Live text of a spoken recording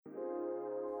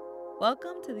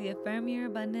Welcome to the Affirm Your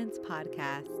Abundance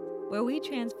podcast, where we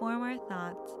transform our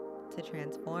thoughts to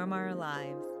transform our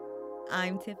lives.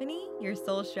 I'm Tiffany, your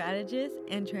soul strategist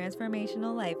and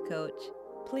transformational life coach.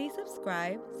 Please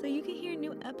subscribe so you can hear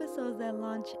new episodes that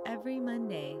launch every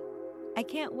Monday. I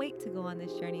can't wait to go on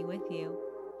this journey with you.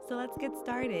 So let's get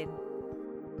started.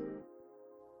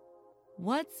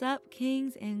 What's up,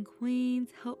 kings and queens?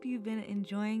 Hope you've been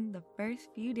enjoying the first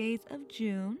few days of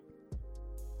June.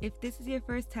 If this is your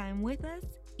first time with us,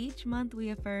 each month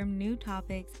we affirm new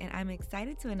topics, and I'm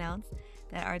excited to announce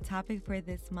that our topic for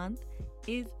this month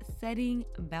is setting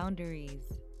boundaries.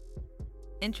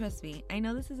 And trust me, I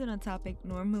know this isn't a topic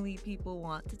normally people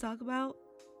want to talk about.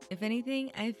 If anything,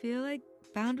 I feel like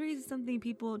boundaries is something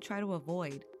people try to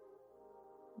avoid.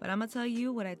 But I'm gonna tell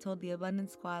you what I told the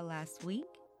Abundance Squad last week,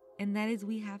 and that is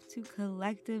we have to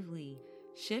collectively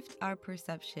shift our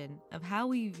perception of how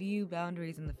we view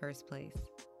boundaries in the first place.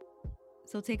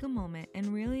 So take a moment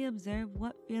and really observe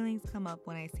what feelings come up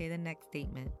when I say the next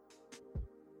statement.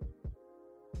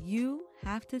 You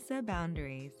have to set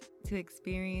boundaries to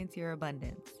experience your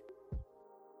abundance.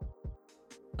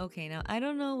 Okay, now I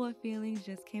don't know what feelings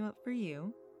just came up for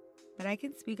you, but I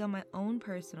can speak on my own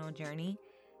personal journey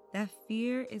that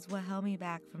fear is what held me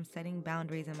back from setting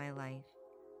boundaries in my life.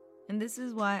 And this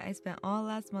is why I spent all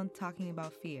last month talking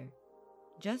about fear.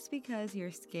 Just because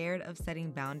you're scared of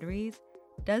setting boundaries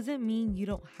doesn't mean you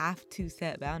don't have to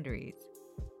set boundaries.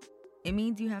 It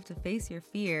means you have to face your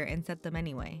fear and set them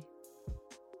anyway.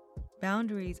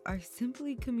 Boundaries are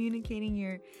simply communicating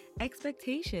your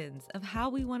expectations of how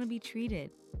we want to be treated.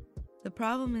 The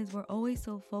problem is we're always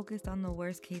so focused on the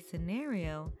worst case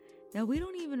scenario that we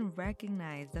don't even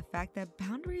recognize the fact that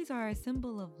boundaries are a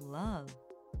symbol of love.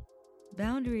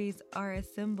 Boundaries are a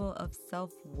symbol of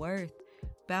self-worth.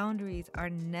 Boundaries are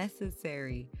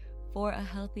necessary for a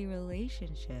healthy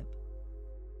relationship.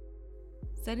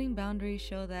 Setting boundaries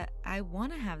show that I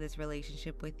want to have this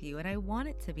relationship with you and I want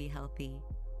it to be healthy.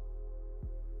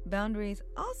 Boundaries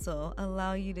also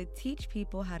allow you to teach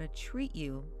people how to treat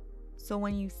you. So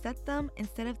when you set them,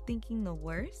 instead of thinking the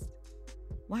worst,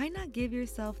 why not give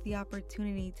yourself the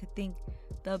opportunity to think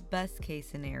the best case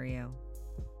scenario?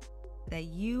 That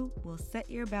you will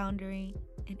set your boundary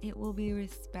and it will be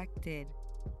respected.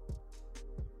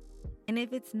 And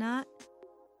if it's not,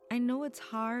 I know it's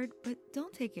hard, but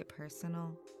don't take it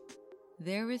personal.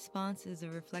 Their response is a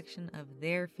reflection of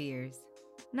their fears,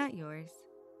 not yours.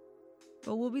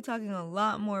 But we'll be talking a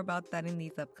lot more about that in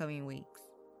these upcoming weeks.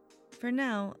 For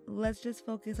now, let's just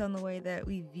focus on the way that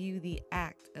we view the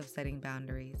act of setting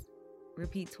boundaries.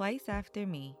 Repeat twice after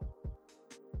me.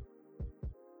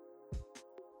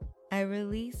 I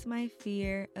release my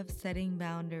fear of setting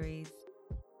boundaries.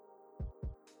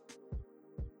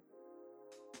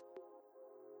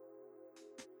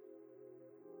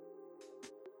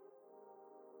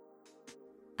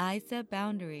 I set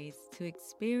boundaries to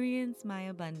experience my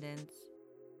abundance.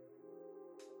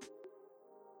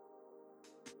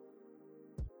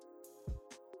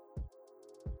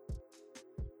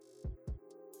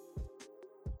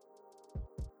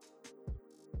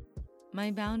 My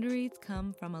boundaries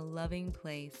come from a loving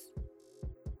place.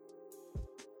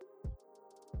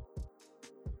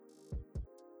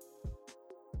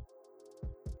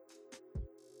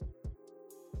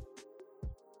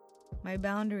 My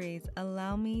boundaries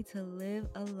allow me to live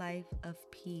a life of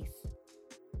peace.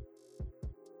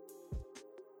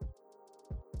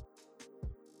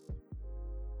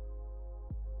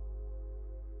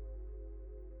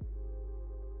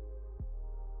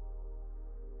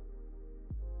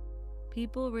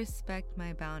 People respect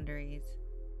my boundaries.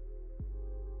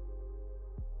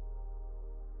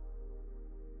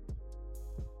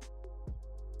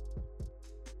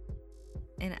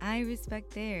 And I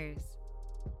respect theirs.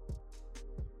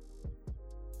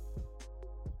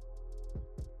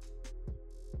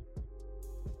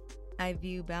 I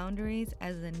view boundaries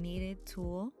as a needed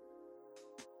tool.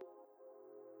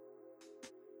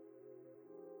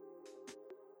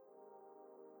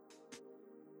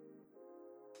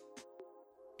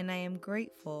 And I am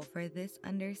grateful for this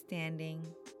understanding.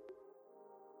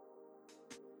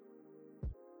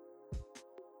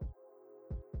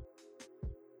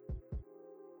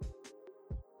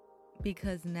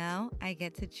 Because now I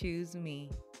get to choose me.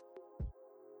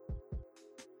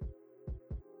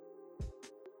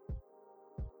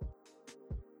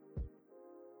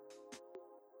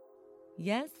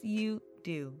 Yes, you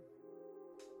do.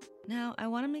 Now, I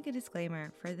want to make a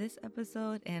disclaimer for this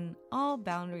episode and all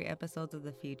boundary episodes of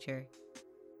the future.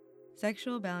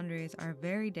 Sexual boundaries are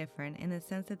very different in the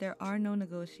sense that there are no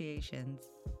negotiations.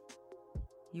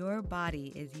 Your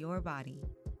body is your body,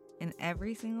 And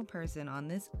every single person on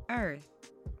this earth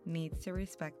needs to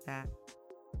respect that.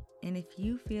 And if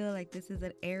you feel like this is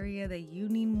an area that you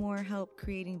need more help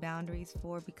creating boundaries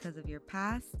for because of your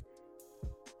past,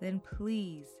 then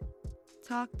please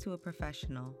talk to a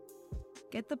professional.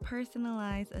 Get the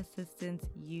personalized assistance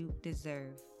you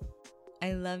deserve.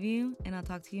 I love you, and I'll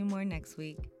talk to you more next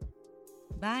week.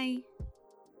 Bye.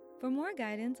 For more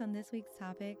guidance on this week's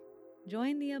topic,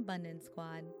 join the Abundance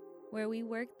Squad, where we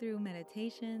work through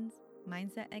meditations,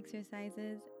 mindset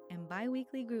exercises, and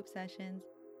bi-weekly group sessions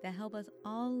that help us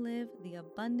all live the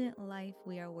abundant life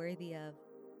we are worthy of.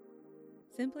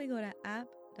 Simply go to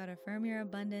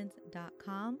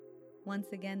app.affirmyourabundance.com. Once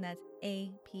again, that's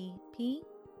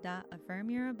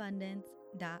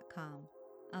app.affirmyourabundance.com.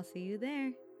 I'll see you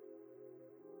there.